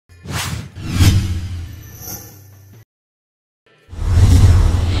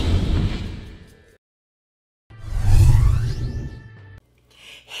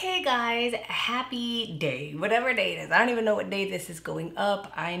Hey guys, happy day, whatever day it is. I don't even know what day this is going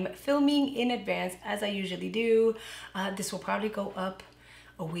up. I'm filming in advance as I usually do. This will probably go up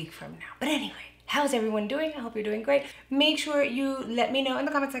a week from now. But anyway, how's everyone doing? I hope you're doing great. Make sure you let me know in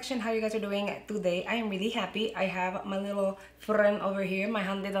the comment section how you guys are doing today. I am really happy. I have my little friend over here, my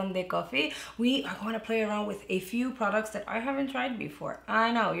Hande Donde coffee. We are going to play around with a few products that I haven't tried before.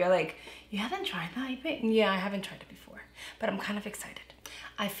 I know, you're like, you haven't tried that? Yeah, I haven't tried it before, but I'm kind of excited.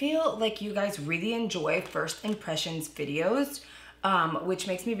 I feel like you guys really enjoy first impressions videos, which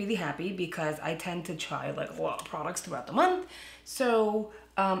makes me really happy because I tend to try like a lot of products throughout the month. So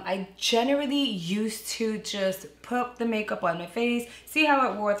I generally used to just put the makeup on my face, see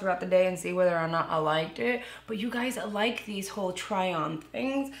how it wore throughout the day and see whether or not I liked it. But you guys like these whole try on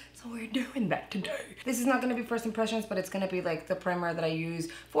things, so we're doing that today. This is not gonna be first impressions, but it's gonna be like the primer that I use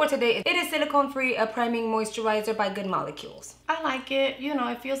for today. It is silicone free, a priming moisturizer by Good Molecules. I like it, you know,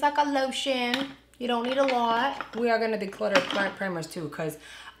 it feels like a lotion. You don't need a lot. We are gonna declutter primers too, because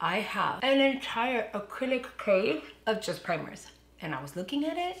I have an entire acrylic cave of just primers. And I was looking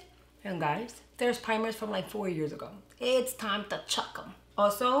at it, and guys, there's primers from like 4 years ago. It's time to chuck them.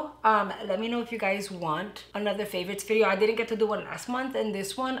 Also, let me know if you guys want another favorites video. I didn't get to do one last month, and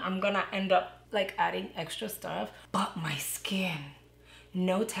this one I'm gonna end up like adding extra stuff. But my skin,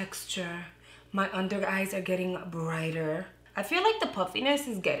 no texture. My under eyes are getting brighter. I feel like the puffiness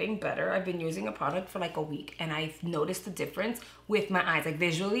is getting better. I've been using a product for like a week, and I've noticed the difference with my eyes, like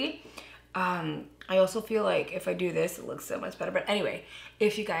visually. I also feel like if I do this, it looks so much better. But anyway,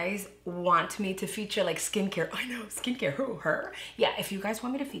 if you guys want me to feature like skincare, I know, skincare, who, her? Yeah, if you guys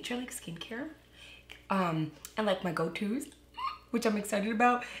want me to feature like skincare, and like my go-tos, which I'm excited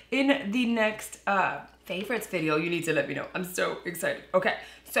about, in the next favorites video, you need to let me know. I'm so excited. Okay,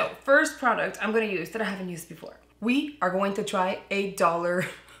 so first product I'm gonna use that I haven't used before. We are going to try a $1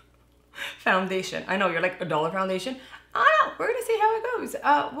 foundation. I know, you're like, $1 foundation? I don't know, we're gonna see how it goes.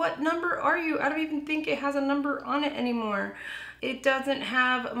 What number are you? I don't even think it has a number on it anymore. It doesn't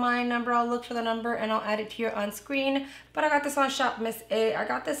have my number. I'll look for the number and I'll add it here on screen. But I got this on Shop Miss A. I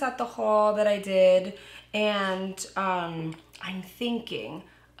got this at the haul that I did. And I'm thinking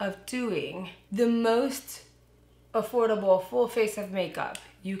of doing the most affordable full face of makeup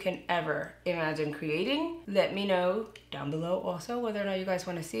you can ever imagine creating. Let me know down below also whether or not you guys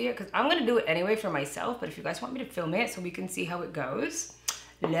want to see it, because I'm gonna do it anyway for myself, but if you guys want me to film it so we can see how it goes,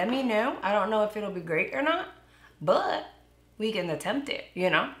 let me know. I don't know if it'll be great or not, but we can attempt it, you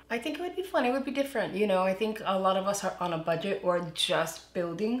know? I think it would be fun, it would be different, you know? I think a lot of us are on a budget or just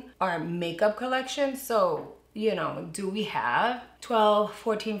building our makeup collection. So, you know, do we have $12,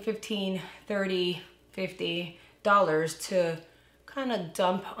 $14, $15, $30, $50 to kind of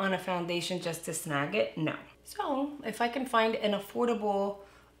dump on a foundation just to snag it? No. So if I can find an affordable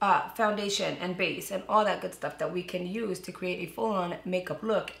foundation and base and all that good stuff that we can use to create a full-on makeup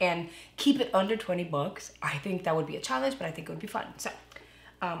look and keep it under 20 bucks, I think that would be a challenge, but I think it would be fun. So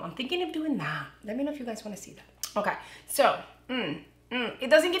I'm thinking of doing that. Let me know if you guys want to see that. Okay, so it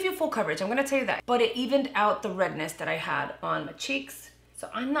doesn't give you full coverage, I'm gonna tell you that, but it evened out the redness that I had on my cheeks, so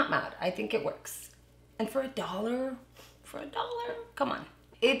I'm not mad. I think it works. And for $1, come on.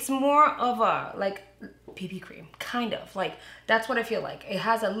 It's more of a like BB cream, kind of. Like, that's what I feel like. It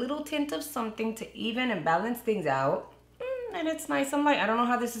has a little tint of something to even and balance things out. And it's nice and light. I don't know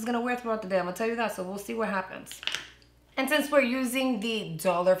how this is gonna wear throughout the day, I'm gonna tell you that, so we'll see what happens. And since we're using the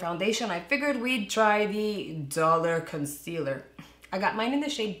 $1 foundation, I figured we'd try the $1 concealer. I got mine in the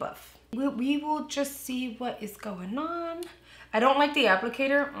shade Buff. We will just see what is going on. I don't like the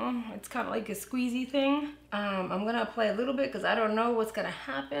applicator. It's kind of like a squeezy thing. I'm gonna apply a little bit because I don't know what's gonna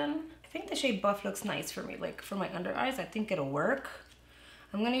happen. I think the shade Buff looks nice for me, like for my under eyes. I think it'll work.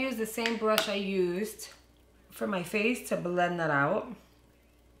 I'm gonna use the same brush I used for my face to blend that out.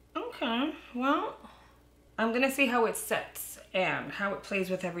 Okay, well, I'm gonna see how it sets and how it plays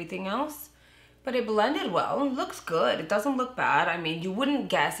with everything else. But it blended well, it looks good. It doesn't look bad. I mean, you wouldn't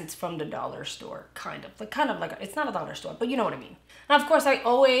guess it's from the dollar store, kind of like it's not a dollar store, but you know what I mean. And of course, I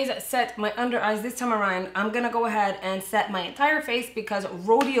always set my under eyes. This time around, I'm gonna go ahead and set my entire face because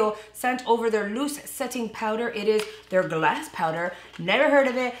Rodial sent over their loose setting powder. It is their glass powder. Never heard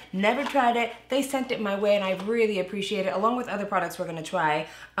of it, never tried it. They sent it my way and I really appreciate it, along with other products we're gonna try.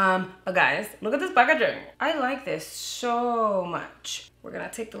 But guys, look at this packaging. I like this so much. We're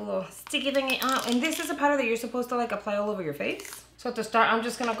gonna take the little sticky thingy out, and this is a powder that you're supposed to like apply all over your face. So to start, I'm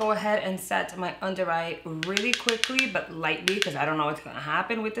just gonna go ahead and set my under eye really quickly but lightly because I don't know what's gonna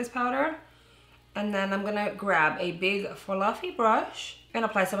happen with this powder. And then I'm gonna grab a big fluffy brush and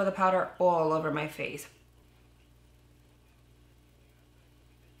apply some of the powder all over my face.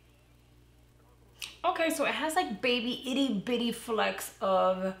 Okay, so it has like baby itty bitty flecks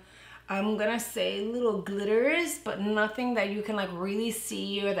of, I'm gonna say little glitters, but nothing that you can like really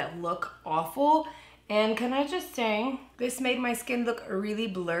see or that look awful. And can I just say, this made my skin look really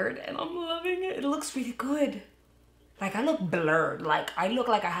blurred and I'm loving it. It looks really good. Like I look blurred, like I look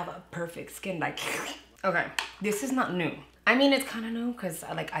like I have a perfect skin, like, okay, this is not new. I mean, it's kind of new because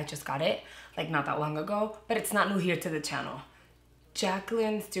like I just got it like not that long ago, but it's not new here to the channel.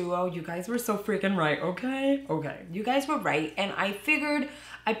 Jaclyn's duo, you guys were so freaking right, okay? Okay, you guys were right. And I figured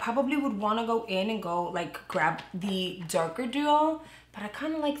I probably would want to go in and go like grab the darker duo, but I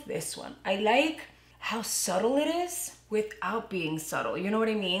kind of like this one. I like how subtle it is without being subtle. You know what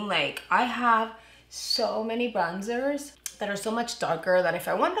I mean? Like I have so many bronzers that are so much darker that if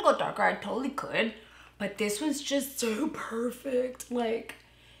I wanted to go darker, I totally could. But this one's just so perfect. Like,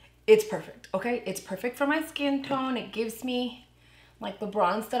 it's perfect, okay? It's perfect for my skin tone. It gives me like the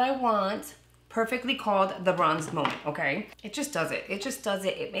bronze that I want. Perfectly called the bronze moment, okay? It just does it. It just does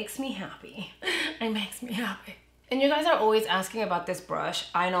it. It makes me happy. It makes me happy. And you guys are always asking about this brush.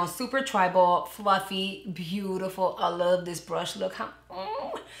 I know, super tribal, fluffy, beautiful. I love this brush. Look how,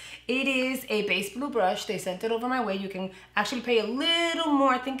 it is a base blue brush. They sent it over my way. You can actually pay a little more.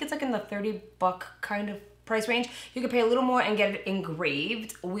 I think it's like in the 30 buck kind of price range. You can pay a little more and get it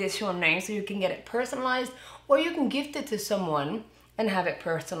engraved with your name so you can get it personalized, or you can gift it to someone and have it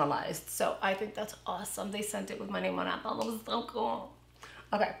personalized. So I think that's awesome. They sent it with my name on it. I thought it was so cool.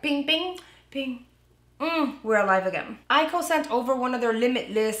 Okay, ping, ping, ping. We're alive again. Eyeko sent over one of their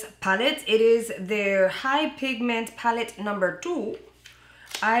limitless palettes. It is their high pigment palette number 2.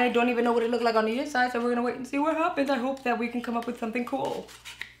 I don't even know what it looked like on the inside, so we're gonna wait and see what happens. I hope that we can come up with something cool.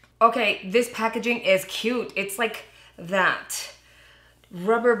 Okay, this packaging is cute. It's like that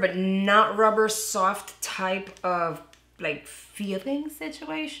rubber, but not rubber, soft type of like feeling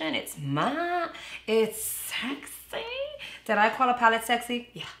situation. It's sexy. Did I call a palette sexy?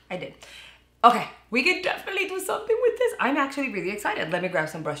 Yeah, I did. Okay, we could definitely do something with this. I'm actually really excited. Let me grab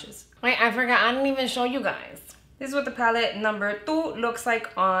some brushes. Wait, I forgot, I didn't even show you guys. This is what the palette number 2 looks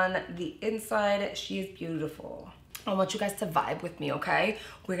like on the inside. She's beautiful. I want you guys to vibe with me, okay?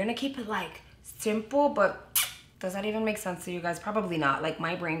 We're gonna keep it like simple, but does that even make sense to you guys? Probably not. Like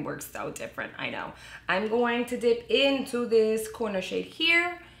my brain works so different, I know. I'm going to dip into this corner shade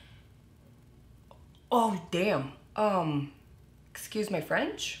here. Oh, damn. Excuse my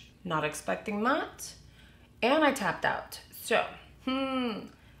French. Not expecting that. And I tapped out. So, okay.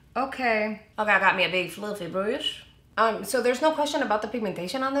 Okay, I got me a big fluffy brush. So there's no question about the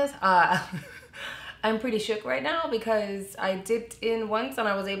pigmentation on this. I'm pretty shook right now because I dipped in once and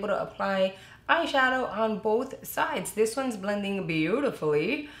I was able to apply eyeshadow on both sides. This one's blending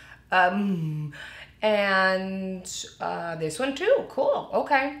beautifully. And this one too, cool,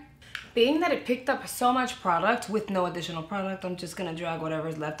 okay. Being that it picked up so much product with no additional product, I'm just gonna drag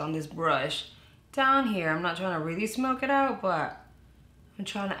whatever's left on this brush down here. I'm not trying to really smoke it out, but I'm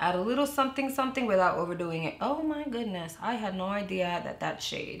trying to add a little something something without overdoing it. Oh my goodness, I had no idea that that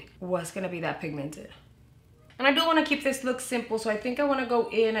shade was gonna be that pigmented. And I do want to keep this look simple, so I think I want to go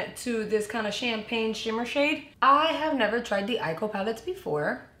into this kind of champagne shimmer shade. I have never tried the Eyeko palettes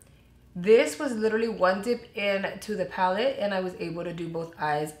before. This was literally one dip into the palette and I was able to do both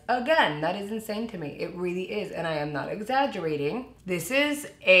eyes again. That is insane to me. It really is, and I am not exaggerating. This is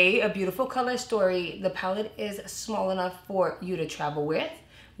a beautiful color story. The palette is small enough for you to travel with,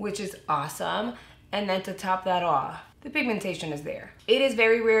 which is awesome. And then to top that off, the pigmentation is there. It is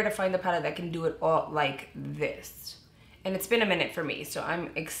very rare to find a palette that can do it all like this. And it's been a minute for me, so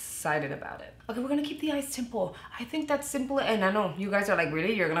I'm excited about it. Okay, we're gonna keep the eyes simple. I think that's simple, and I know you guys are like,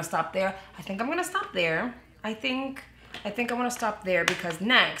 really? You're gonna stop there? I think I'm gonna stop there. I think I wanna stop there because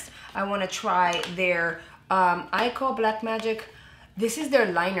next I wanna try their Eyeko Black Magic. This is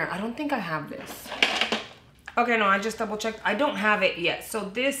their liner. I don't think I have this. Okay, no, I just double checked. I don't have it yet. So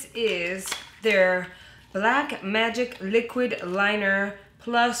this is their Black Magic Liquid Liner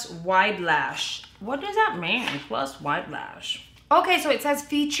plus Wide Lash. What does that mean, plus Wide Lash? Okay, so it says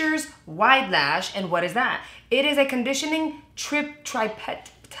features wide lash, and what is that? It is a conditioning tripeptide.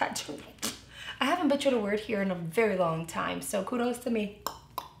 I haven't butchered a word here in a very long time, so kudos to me.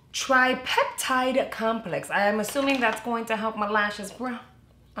 Tripeptide complex. I am assuming that's going to help my lashes grow.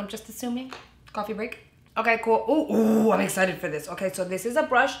 I'm just assuming. Coffee break. Okay, cool. Ooh, I'm excited for this. Okay, so this is a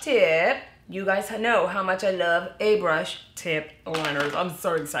brush tip. You guys know how much I love a brush tip liners. I'm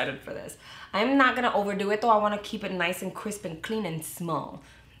so excited for this. I'm not gonna overdo it though. I wanna keep it nice and crisp and clean and small.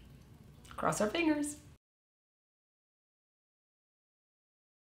 Cross our fingers.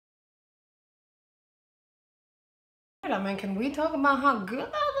 I mean, can we talk about how good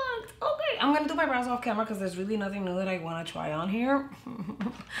that looks? Okay, I'm gonna do my brows off camera because there's really nothing new that I want to try on here.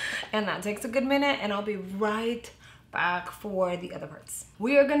 And that takes a good minute, and I'll be right back for the other parts.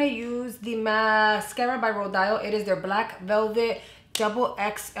 We are gonna use the mascara by Rodial. It is their Black Velvet Double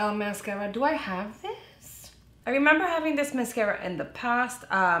XL mascara. Do I have this? I remember having this mascara in the past.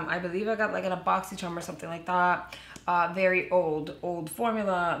 I believe I got like in a BoxyCharm or something like that. Very old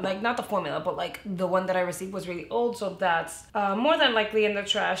formula, like not the formula, but like the one that I received was really old, so that's more than likely in the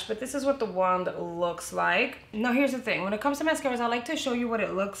trash. But this is what the wand looks like. Now here's the thing, when it comes to mascaras, I like to show you what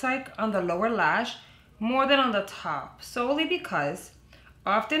it looks like on the lower lash more than on the top, solely because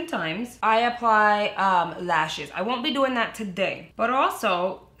oftentimes I apply lashes. I won't be doing that today, but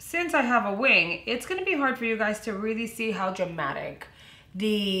also since I have a wing, it's gonna be hard for you guys to really see how dramatic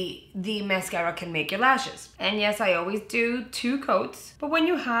the mascara can make your lashes. And yes, I always do 2 coats, but when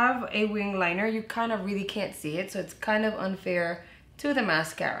you have a wing liner, you kind of really can't see it, so it's kind of unfair to the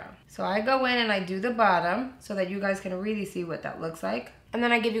mascara. So I go in and I do the bottom so that you guys can really see what that looks like. And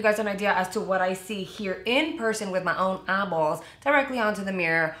then I give you guys an idea as to what I see here in person with my own eyeballs directly onto the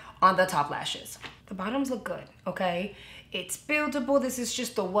mirror on the top lashes. The bottoms look good, okay? It's buildable. This is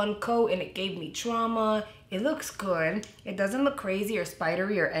just the 1 coat and it gave me drama. It looks good. It doesn't look crazy or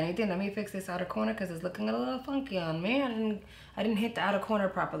spidery or anything. Let me fix this outer corner because it's looking a little funky on me. I didn't hit the outer corner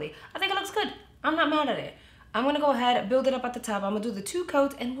properly. I think it looks good. I'm not mad at it. I'm gonna go ahead, build it up at the top. I'm gonna do the 2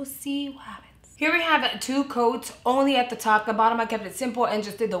 coats and we'll see what happens. Here we have 2 coats only at the top. The bottom I kept it simple and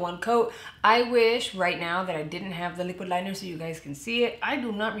just did the 1 coat. I wish right now that I didn't have the liquid liner so you guys can see it. I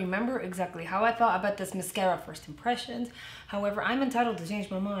do not remember exactly how I felt about this mascara first impressions. However, I'm entitled to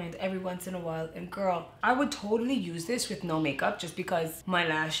change my mind every once in a while. And girl, I would totally use this with no makeup just because my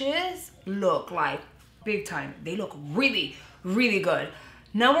lashes look like big time. They look really, really good.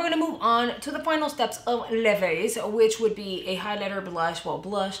 Now we're gonna move on to the final steps of leves, which would be a highlighter,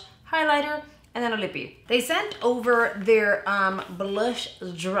 blush, highlighter, and then a lippy. They sent over their blush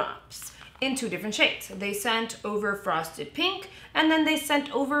drops in 2 different shades. They sent over Frosted Pink, and then they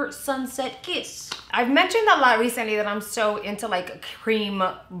sent over Sunset Kiss. I've mentioned a lot recently that I'm so into like cream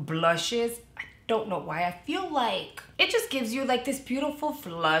blushes. I don't know why. I feel like it just gives you like this beautiful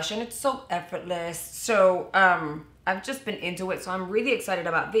flush and it's so effortless. So I've just been into it, so I'm really excited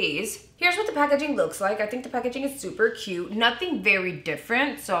about these. Here's what the packaging looks like. I think the packaging is super cute. Nothing very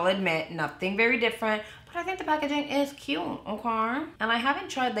different, so I'll admit, nothing very different, but I think the packaging is cute, okay? And I haven't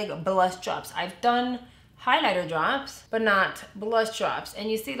tried like blush drops. I've done highlighter drops, but not blush drops. And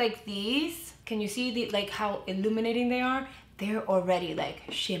you see like these, can you see the like how illuminating they are? They're already like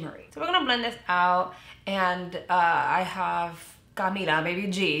shimmery. So we're gonna blend this out, and I have Camila, baby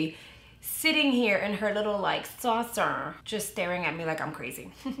G, sitting here in her little like saucer, just staring at me like I'm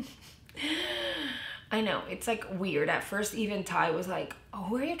crazy. I know, it's like weird. At first, even Ty was like, oh,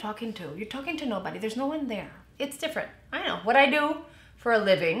 who are you talking to? You're talking to nobody. There's no one there. It's different. I know. What I do for a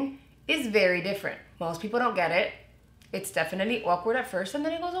living is very different. Most people don't get it. It's definitely awkward at first and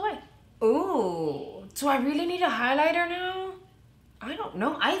then it goes away. Ooh, do I really need a highlighter now? I don't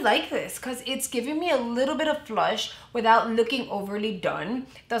know. I like this because it's giving me a little bit of flush without looking overly done.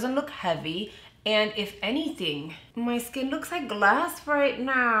 Doesn't look heavy. And if anything, my skin looks like glass right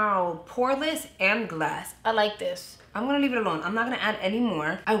now. Poreless and glass. I like this. I'm gonna leave it alone. I'm not gonna add any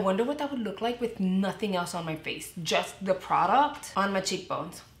more. I wonder what that would look like with nothing else on my face. Just the product on my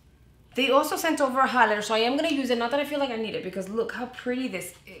cheekbones. They also sent over a highlighter, so I am gonna use it. Not that I feel like I need it, because look how pretty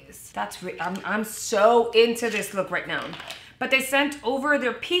this is. I'm so into this look right now. But they sent over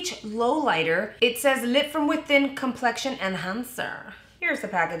their Peach Lowlighter. It says Lit from Within Complexion Enhancer. Here's the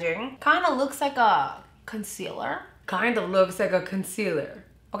packaging. Kind of looks like a concealer. Kind of looks like a concealer.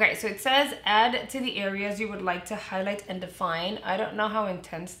 Okay, so it says add to the areas you would like to highlight and define. I don't know how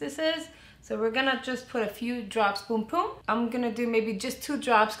intense this is, so we're gonna just put a few drops, boom, boom. I'm gonna do maybe just 2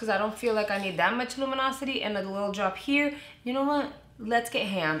 drops because I don't feel like I need that much luminosity, and a little drop here. You know what? Let's get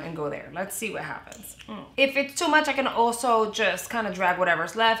ham and go there. Let's see what happens. If it's too much, I can also just kind of drag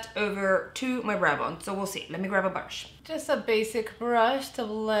whatever's left over to my brow bone. So we'll see. Let me grab a brush. Just a basic brush to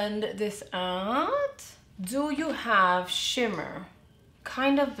blend this out. Do you have shimmer?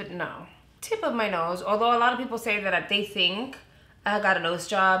 Kind of, but no. Tip of my nose, although a lot of people say that they think I got a nose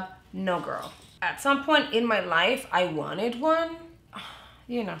job. No, girl. At some point in my life, I wanted one.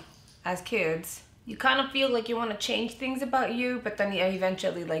 You know, as kids, you kind of feel like you want to change things about you, but then I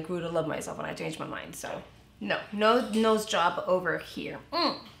eventually like grew to love myself and I changed my mind. So no nose job over here.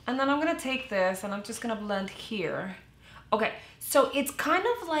 And then I'm gonna take this and I'm just gonna blend here. Okay, so it's kind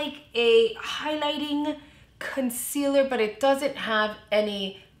of like a highlighting concealer, but it doesn't have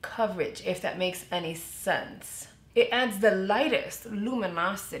any coverage, if that makes any sense. It adds the lightest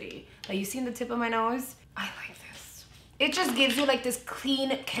luminosity. Like you see in the tip of my nose? I like this. It just gives you like this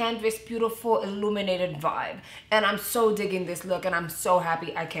clean canvas, beautiful, illuminated vibe. And I'm so digging this look and I'm so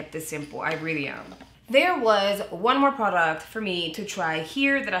happy I kept this simple. I really am. There was one more product for me to try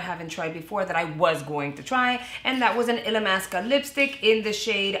here that I haven't tried before that I was going to try, and that was an Illamasqua lipstick in the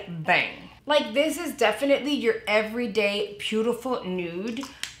shade Bang. Like, this is definitely your everyday beautiful nude,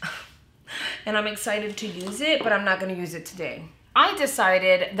 and I'm excited to use it, but I'm not gonna use it today. I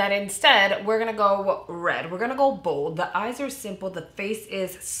decided that instead we're gonna go red. We're gonna go bold. The eyes are simple, the face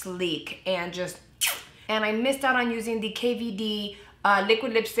is sleek, and I missed out on using the KVD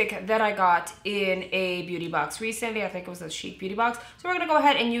liquid lipstick that I got in a beauty box recently. I think it was a Chic beauty box. So we're gonna go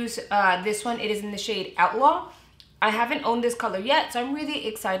ahead and use this one. It is in the shade Outlaw. I haven't owned this color yet, so I'm really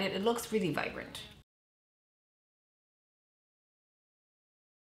excited. It looks really vibrant.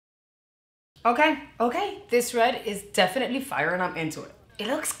 Okay, this red is definitely fire and I'm into it. It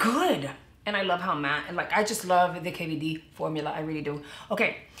looks good. And I love how matte, and like, I just love the KVD formula, I really do.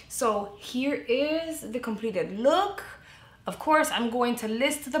 Okay, so here is the completed look. Of course, I'm going to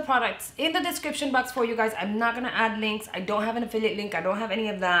list the products in the description box for you guys. I'm not gonna add links. I don't have an affiliate link. I don't have any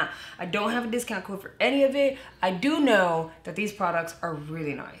of that. I don't have a discount code for any of it. I do know that these products are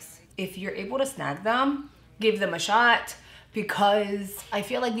really nice. If you're able to snag them, give them a shot, because I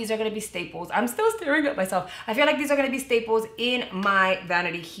feel like these are gonna be staples. I'm still staring at myself. I feel like these are gonna be staples in my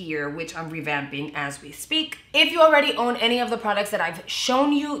vanity here, which I'm revamping as we speak. If you already own any of the products that I've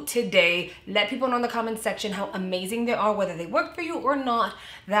shown you today, let people know in the comments section how amazing they are, whether they work for you or not.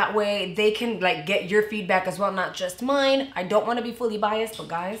 That way they can like get your feedback as well, not just mine. I don't wanna be fully biased, but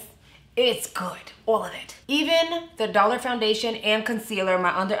guys, it's good, all of it. Even the Dollar foundation and concealer,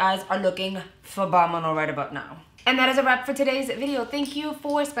 my under eyes are looking phenomenal right about now. And that is a wrap for today's video. Thank you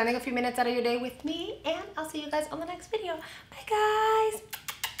for spending a few minutes out of your day with me, and I'll see you guys on the next video. Bye,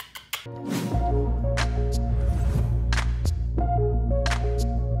 guys.